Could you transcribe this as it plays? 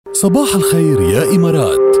صباح الخير يا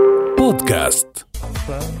إمارات بودكاست.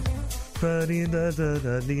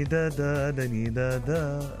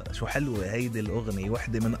 شو حلوة هيدي الأغنية،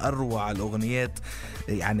 واحدة من أروع الأغنيات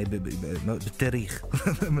يعني بالتاريخ.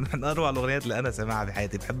 من أروع الأغنيات اللي أنا سمعها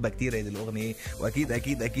بحياتي، بحبها كتير هيدي الأغنية. وأكيد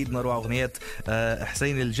أكيد أكيد من أروع أغنيات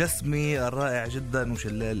حسين الجسمي الرائع جدا،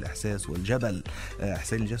 وشلال الإحساس والجبل.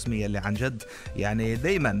 حسين الجسمي اللي عن جد يعني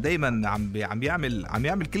دايما عم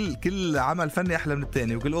بيعمل كل عمل فني أحلى من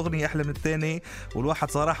التاني، وكل أغنية أحلى من التاني.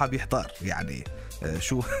 والواحد صراحة بيحتار يعني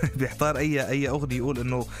شو بيحتار اي اغنيه يقول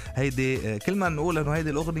انه هيدي، كل ما نقول انه هيدي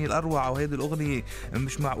الاغنيه الاروع او هيدي الاغنيه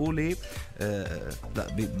مش معقوله، لا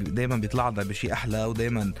دايما بيطلع لنا بشيء احلى،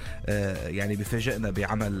 ودايما يعني بيفاجئنا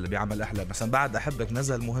بعمل احلى. مثلا بعد احبك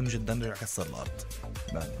نزل مهم جدا رجع كسر الارض.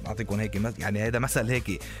 اعطيكم هيك يعني هذا مثل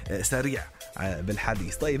هيك سريع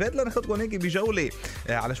بالحديث. طيب هات لنا ناخذكم هيك بجوله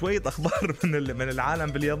على شويه اخبار من العالم.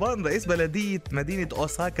 باليابان رئيس بلديه مدينه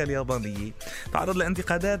اوساكا اليابانيه تعرض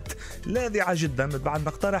لانتقادات لاذعه جدا بعد ما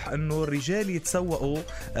اقترح انه الرجال يتسوقوا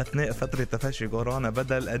اثناء فتره تفشي كورونا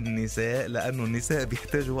بدل النساء، لانه النساء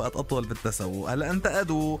بيحتاجوا وقت اطول بالتسوق. هلا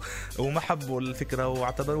انتقدوا وما حبوا الفكره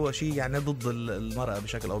واعتبروها شيء يعني ضد المراه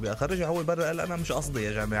بشكل او باخر. رجع هو برا قال انا مش قصدي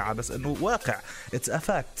يا جماعه، بس انه واقع اتس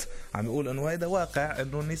افاكت، عم يقول انه هذا واقع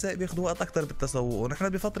انه النساء بياخذوا وقت اكثر بالتسوق، ونحن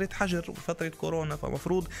بفتره حجر وفتره كورونا،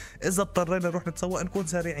 فمفروض اذا اضطرينا نروح نتسوق نكون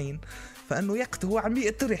سريعين. فانه هو عم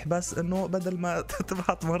يقترح بس انه بدل ما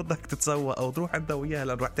تبعت مرضك تتسوق او تروح انت وياها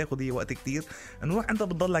لان روح تاخذ هي وقت كتير، انه روح انت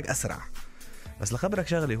بتضلك اسرع. بس لخبرك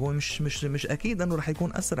شغله، هو مش اكيد انه رح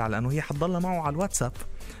يكون اسرع، لانه هي حتضلها معه على الواتساب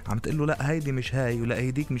عم تقول له لا هيدي مش هاي ولا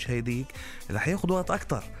هيديك مش هيديك، رح ياخذ وقت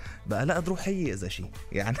اكتر. بقى لا تروح هي اذا شيء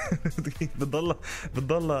يعني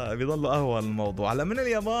بتضل اهون الموضوع. هلا من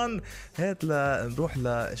اليابان هات نروح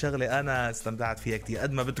لشغله انا استمتعت فيها كتير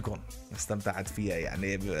قد ما بدكم استمتعت فيها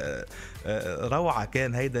يعني روعه.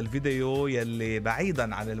 كان هيدا الفيديو يلي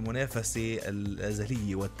بعيدا عن المنافسه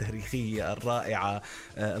الازليه والتاريخيه الرائعه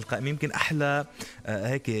القائمه، يمكن احلى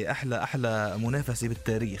احلى منافسه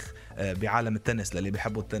بالتاريخ بعالم التنس للي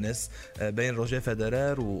بيحبوا التنس، بين روجير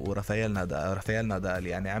فيدرر ورافائيل نادال.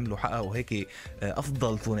 يعني عملوا حققوا هيك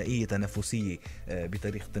افضل ثنائيه تنافسيه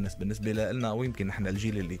بتاريخ التنس بالنسبه لنا، ويمكن نحن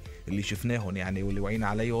الجيل اللي شفناهم يعني واللي وعينا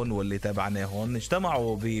عليهم واللي تابعناهم.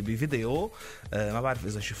 اجتمعوا بفيديو ما بعرف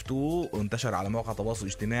اذا شفتوه، انتشر على مواقع التواصل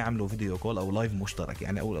الاجتماعي. عملوا فيديو كول او لايف مشترك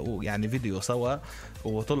يعني او يعني فيديو سوا،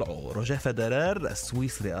 وطلعوا روجير فيدرر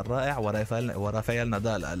السويسري الرائع ورافائيل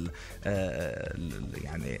نادال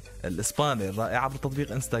يعني الاسباني الرائع عبر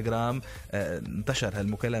تطبيق انستغرام. انتشر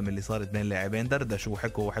هالمكالمه اللي صارت بين اللاعبين، دردشوا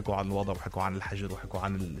وحكوا عن الوضع وحكوا عن الحجر وحكوا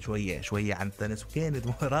عن شويه عن التنس،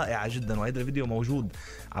 وكانت رائعه جدا. وهذا الفيديو موجود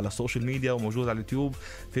على السوشيال ميديا وموجود على اليوتيوب،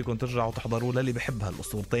 فيكم ترجعوا تحضروه للي بيحب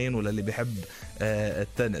هالاسطورتين وللي بيحب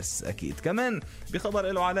التنس. اكيد كمان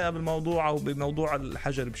بخبر له علاقه بالموضوع او بموضوع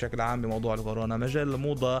الحجر بشكل عام، بموضوع الكورونا، مجال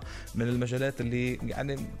الموضه من المجالات اللي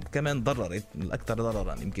يعني كمان ضررت الاكثر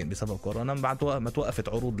ضررا يمكن بسبب كورونا بعد ما توقفت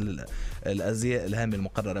عروض الأزياء الهامة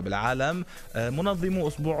المقررة بالعالم. منظمو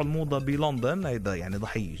أسبوع الموضة بلندن، هيدا يعني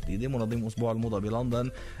ضحية جديدة. منظمو أسبوع الموضة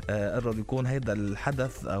بلندن قرر يكون هيدا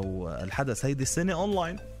الحدث هيدي السنة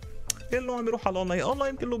أونلاين. كله عم يروح على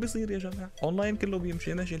الأونلاين كله بيصير يا جماعة، أونلاين كله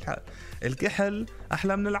بيمشي ماشي الحال. الكحل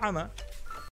أحلى من العمى،